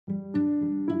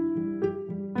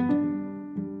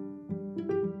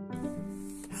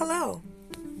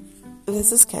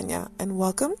this is Kenya, and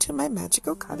welcome to my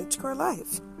magical cottagecore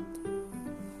life.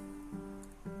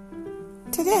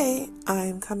 Today,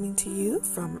 I'm coming to you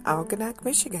from Algonac,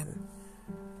 Michigan,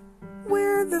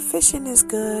 where the fishing is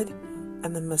good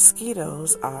and the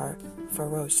mosquitoes are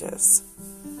ferocious.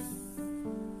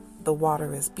 The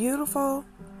water is beautiful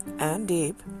and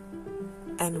deep,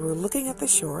 and we're looking at the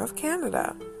shore of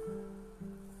Canada.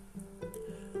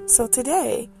 So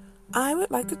today, I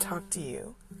would like to talk to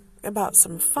you about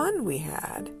some fun we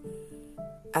had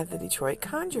at the Detroit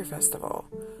Conjure Festival.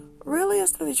 Really,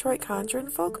 it's the Detroit Conjure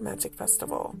and Folk Magic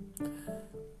Festival.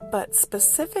 But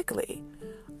specifically,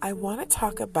 I want to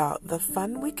talk about the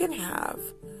fun we can have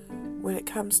when it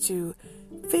comes to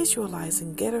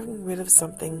visualizing getting rid of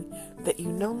something that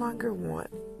you no longer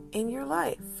want in your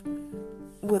life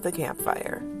with a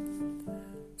campfire.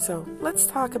 So let's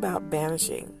talk about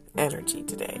banishing energy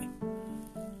today.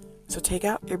 So take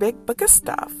out your big book of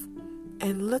stuff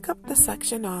and look up the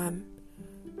section on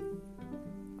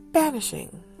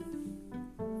banishing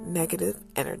negative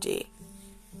energy.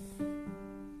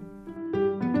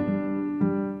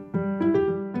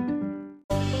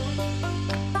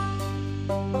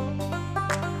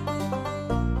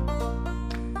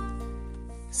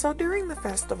 So during the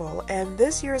festival, and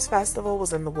this year's festival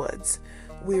was in the woods,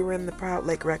 we were in the Proud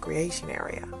Lake Recreation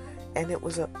Area, and it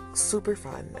was super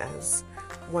fun, as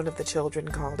one of the children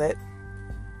called it.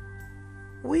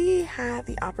 We had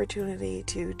the opportunity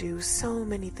to do so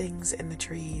many things in the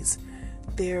trees.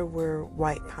 There were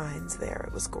white pines there.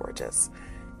 It was gorgeous.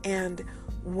 And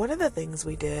one of the things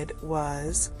we did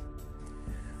was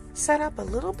set up a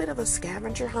little bit of a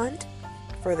scavenger hunt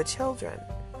for the children.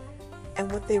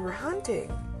 And what they were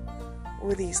hunting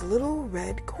were these little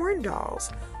red corn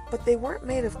dolls, but they weren't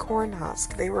made of corn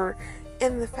husk. They were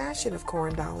in the fashion of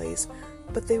corn dollies,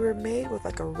 but they were made with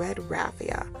like a red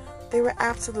raffia. They were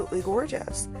absolutely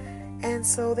gorgeous. And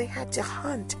so they had to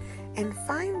hunt and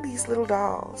find these little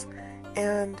dolls.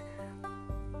 And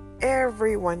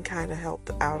everyone kind of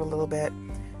helped out a little bit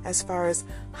as far as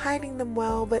hiding them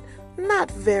well, but not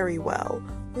very well.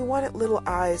 We wanted little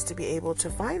eyes to be able to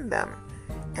find them.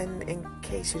 And in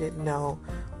case you didn't know,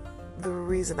 the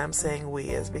reason I'm saying we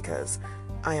is because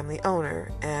I am the owner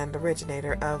and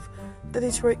originator of the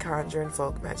Detroit Conjure and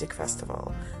Folk Magic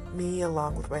Festival. Me,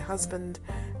 along with my husband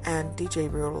and DJ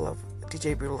Brutal of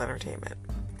DJ Brutal Entertainment.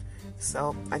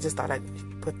 So I just thought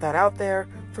I'd put that out there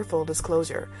for full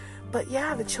disclosure. But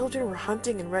yeah, the children were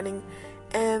hunting and running,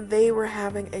 and they were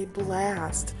having a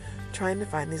blast trying to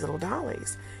find these little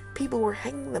dollies. People were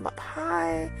hanging them up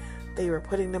high. They were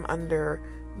putting them under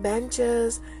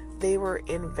benches. They were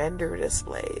in vendor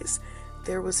displays.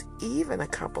 There was even a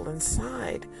couple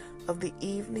inside of the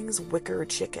evening's wicker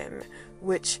chicken,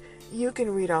 which you can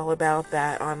read all about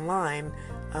that online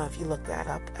if you look that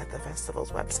up at the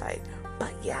festival's website.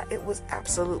 But yeah, it was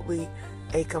absolutely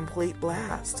a complete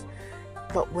blast.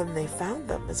 But when they found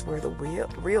them is where the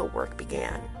real work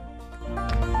began.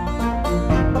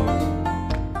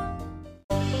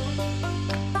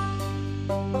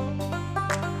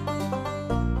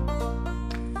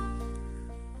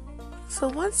 So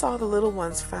once all the little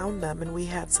ones found them and we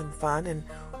had some fun and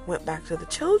went back to the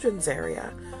children's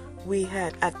area, we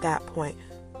had at that point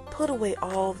put away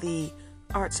all the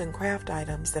arts and craft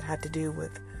items that had to do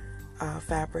with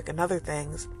fabric and other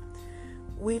things.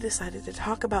 We decided to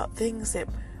talk about things that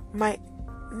might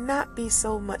not be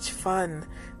so much fun,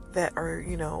 that are,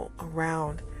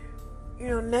 around,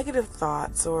 negative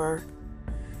thoughts or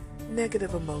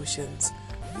negative emotions,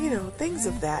 things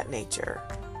of that nature.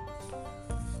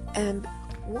 And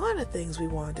one of the things we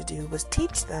wanted to do was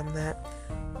teach them that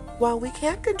while we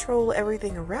can't control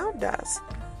everything around us,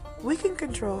 we can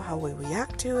control how we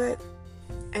react to it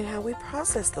and how we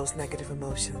process those negative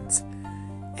emotions.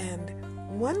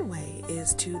 And one way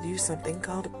is to do something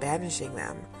called banishing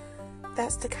them.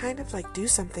 That's to kind of like do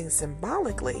something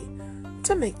symbolically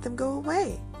to make them go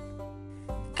away.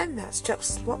 And that's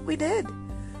just what we did.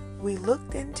 We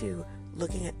looked into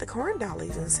looking at the corn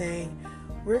dollies and saying,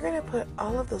 we're going to put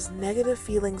all of those negative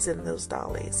feelings in those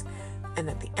dollies. And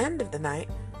at the end of the night,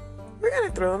 we're going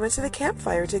to throw them into the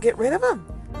campfire to get rid of them.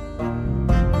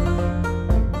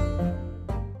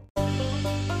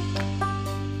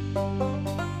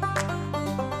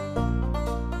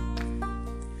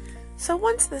 So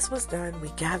once this was done, we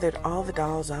gathered all the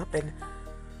dolls up and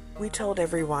we told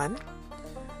everyone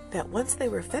that once they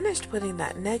were finished putting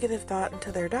that negative thought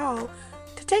into their doll,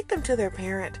 to take them to their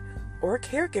parent or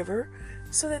caregiver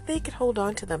so that they could hold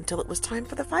on to them till it was time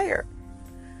for the fire.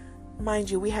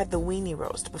 Mind you, we had the weenie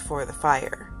roast before the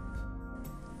fire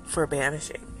for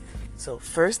banishing. So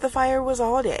first the fire was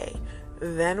all day,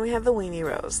 then we had the weenie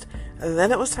roast,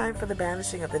 Then it was time for the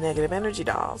banishing of the negative energy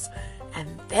dolls.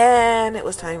 And then it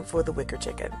was time for the wicker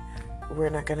chicken. We're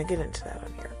not going to get into that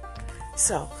on here.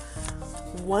 So,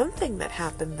 one thing that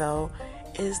happened though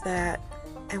is that,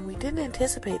 and we didn't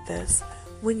anticipate this,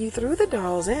 when you threw the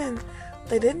dolls in,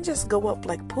 they didn't just go up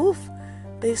like poof.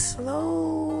 They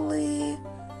slowly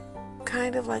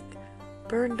kind of like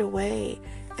burned away.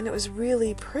 And it was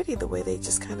really pretty the way they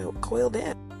just kind of coiled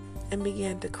in and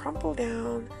began to crumple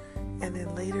down and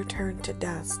then later turned to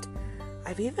dust.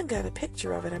 I've even got a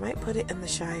picture of it. I might put it in the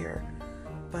Shire.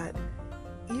 But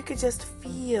you could just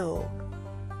feel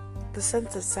the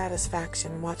sense of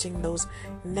satisfaction watching those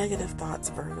negative thoughts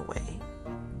burn away.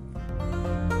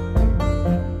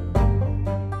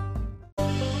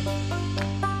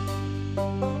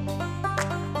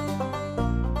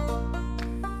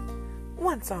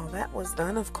 Once all that was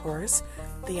done, of course,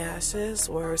 the ashes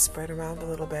were spread around a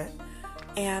little bit,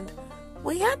 and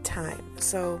we had time.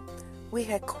 So we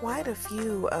had quite a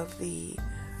few of the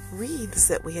wreaths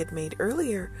that we had made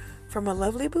earlier from a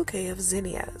lovely bouquet of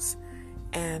zinnias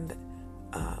and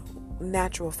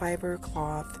natural fiber,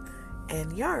 cloth,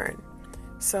 and yarn.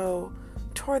 So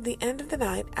toward the end of the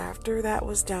night, after that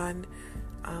was done,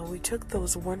 we took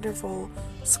those wonderful,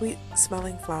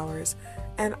 sweet-smelling flowers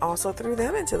and also threw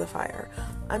them into the fire.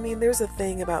 I mean, there's a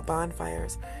thing about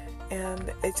bonfires,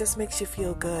 and it just makes you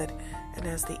feel good. And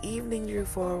as the evening drew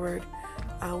forward,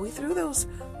 we threw those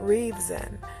wreaths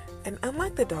in. And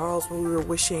unlike the dolls where we were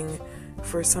wishing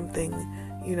for something,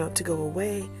 to go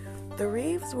away, the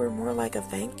wreaths were more like a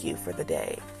thank you for the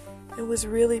day. It was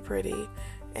really pretty,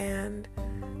 and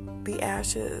the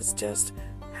ashes just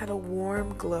had a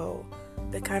warm glow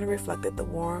that kind of reflected the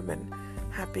warm and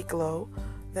happy glow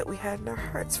that we had in our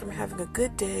hearts from having a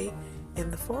good day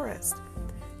in the forest.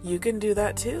 You can do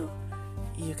that too.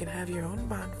 You can have your own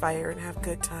bonfire and have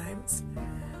good times,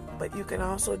 but you can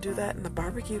also do that in the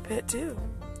barbecue pit too.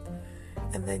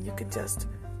 And then you can just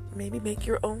maybe make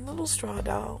your own little straw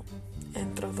doll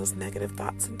and throw those negative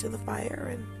thoughts into the fire,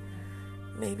 and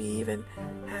maybe even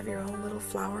have your own little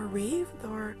flower wreath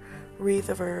or wreath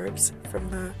of herbs from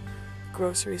the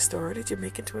grocery store that you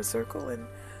make into a circle and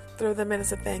throw them in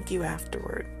as a thank you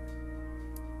afterward.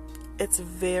 It's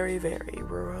very, very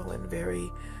rural and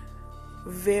very,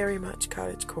 very much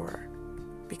cottagecore,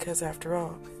 because after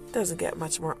all, it doesn't get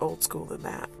much more old school than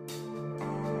that.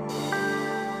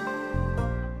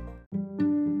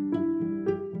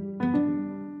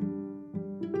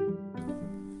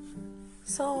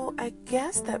 So I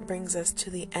guess that brings us to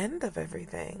the end of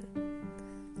everything.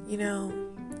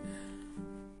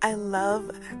 I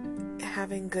love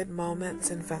having good moments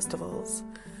in festivals,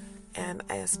 and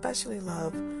I especially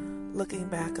love looking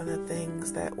back on the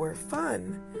things that were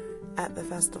fun at the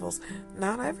festivals.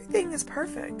 Not everything is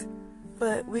perfect,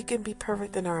 but we can be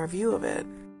perfect in our view of it.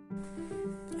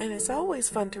 And it's always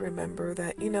fun to remember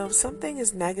that, if something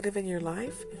is negative in your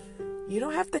life, you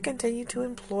don't have to continue to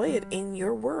employ it in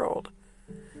your world.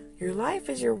 Your life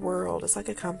is your world. It's like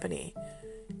a company.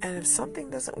 And if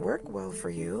something doesn't work well for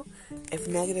you, if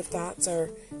negative thoughts are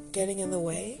getting in the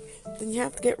way, then you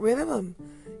have to get rid of them.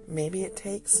 Maybe it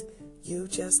takes you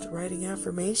just writing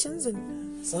affirmations,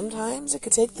 and sometimes it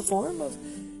could take the form of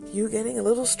you getting a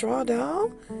little straw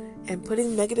doll and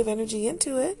putting negative energy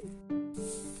into it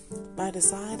by the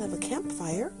side of a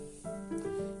campfire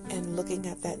and looking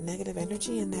at that negative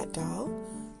energy in that doll.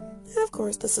 And of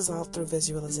course, this is all through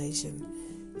visualization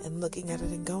and looking at it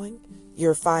and going,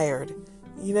 you're fired.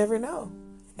 You never know.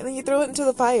 And then you throw it into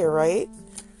the fire, right?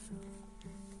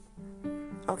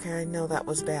 Okay, I know that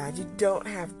was bad. You don't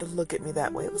have to look at me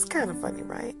that way. It was kind of funny,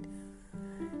 right?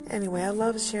 Anyway, I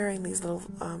love sharing these little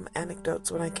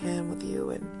anecdotes when I can with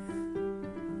you.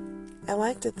 And I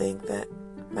like to think that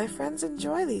my friends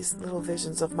enjoy these little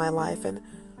visions of my life. And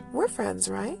we're friends,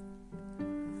 right?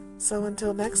 So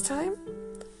until next time,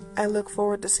 I look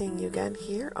forward to seeing you again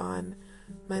here on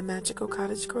My Magical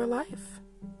Cottagecore Life.